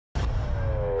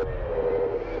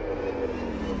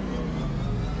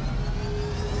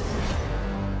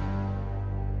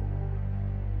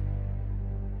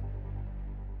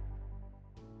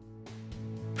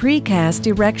Precast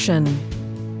Erection.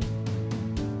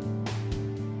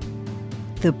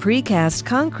 The precast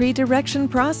concrete erection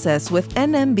process with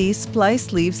NMB Splice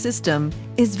Sleeve system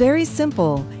is very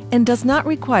simple and does not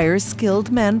require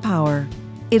skilled manpower.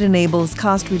 It enables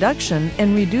cost reduction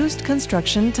and reduced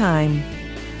construction time.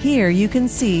 Here you can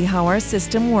see how our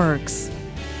system works.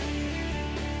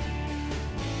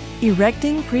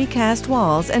 Erecting precast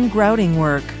walls and grouting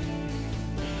work.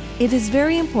 It is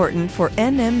very important for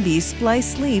NMB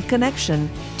Splice Sleeve connection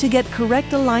to get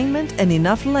correct alignment and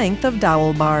enough length of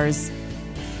dowel bars.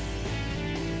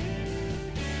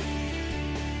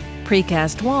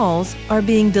 Precast walls are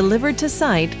being delivered to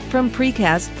site from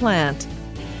precast plant.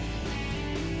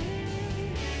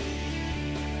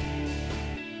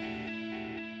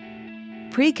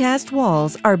 Precast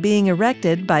walls are being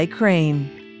erected by crane.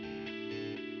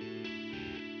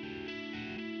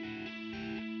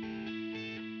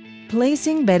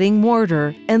 Placing bedding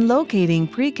mortar and locating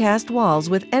precast walls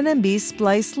with NMB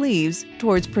Splice Sleeves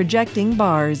towards projecting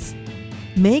bars.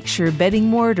 Make sure bedding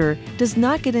mortar does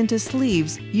not get into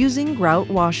sleeves using grout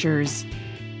washers.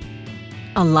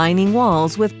 Aligning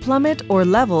walls with plummet or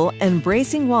level and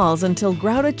bracing walls until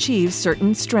grout achieves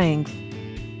certain strength.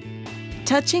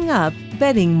 Touching up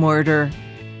bedding mortar.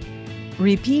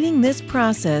 Repeating this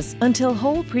process until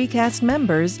whole precast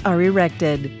members are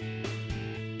erected.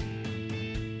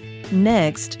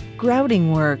 Next,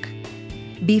 grouting work.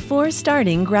 Before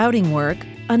starting grouting work,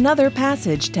 another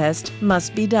passage test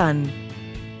must be done.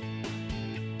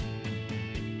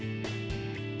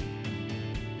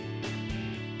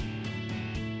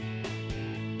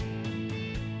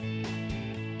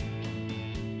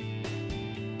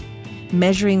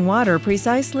 Measuring water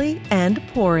precisely and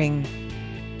pouring.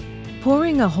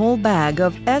 Pouring a whole bag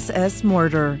of SS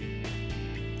mortar.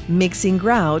 Mixing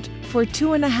grout for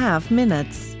 2.5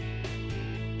 minutes.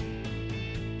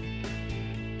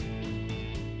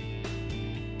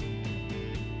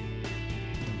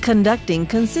 Conducting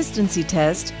consistency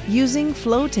test using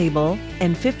flow table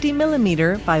and 50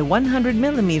 mm by 100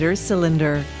 mm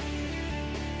cylinder.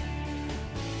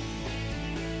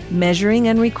 Measuring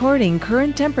and recording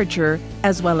current temperature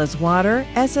as well as water,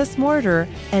 SS mortar,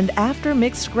 and after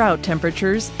mixed grout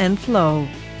temperatures and flow.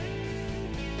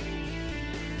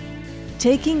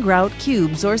 Taking grout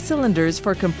cubes or cylinders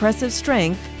for compressive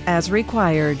strength as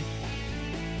required.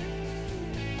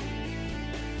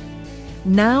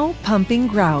 Now pumping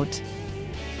grout.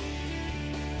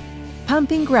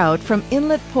 Pumping grout from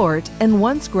inlet port, and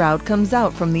once grout comes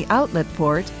out from the outlet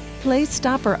port, place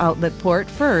stopper outlet port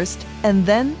first and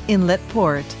then inlet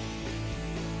port.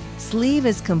 Sleeve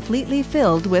is completely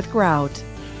filled with grout.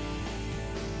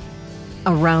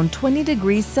 Around 20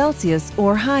 degrees Celsius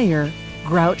or higher,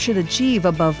 grout should achieve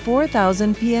above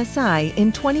 4,000 psi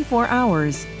in 24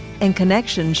 hours, and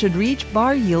connection should reach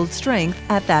bar yield strength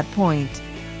at that point.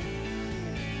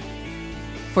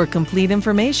 For complete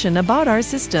information about our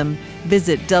system,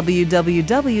 visit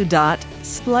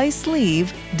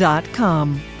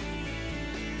www.splicesleeve.com.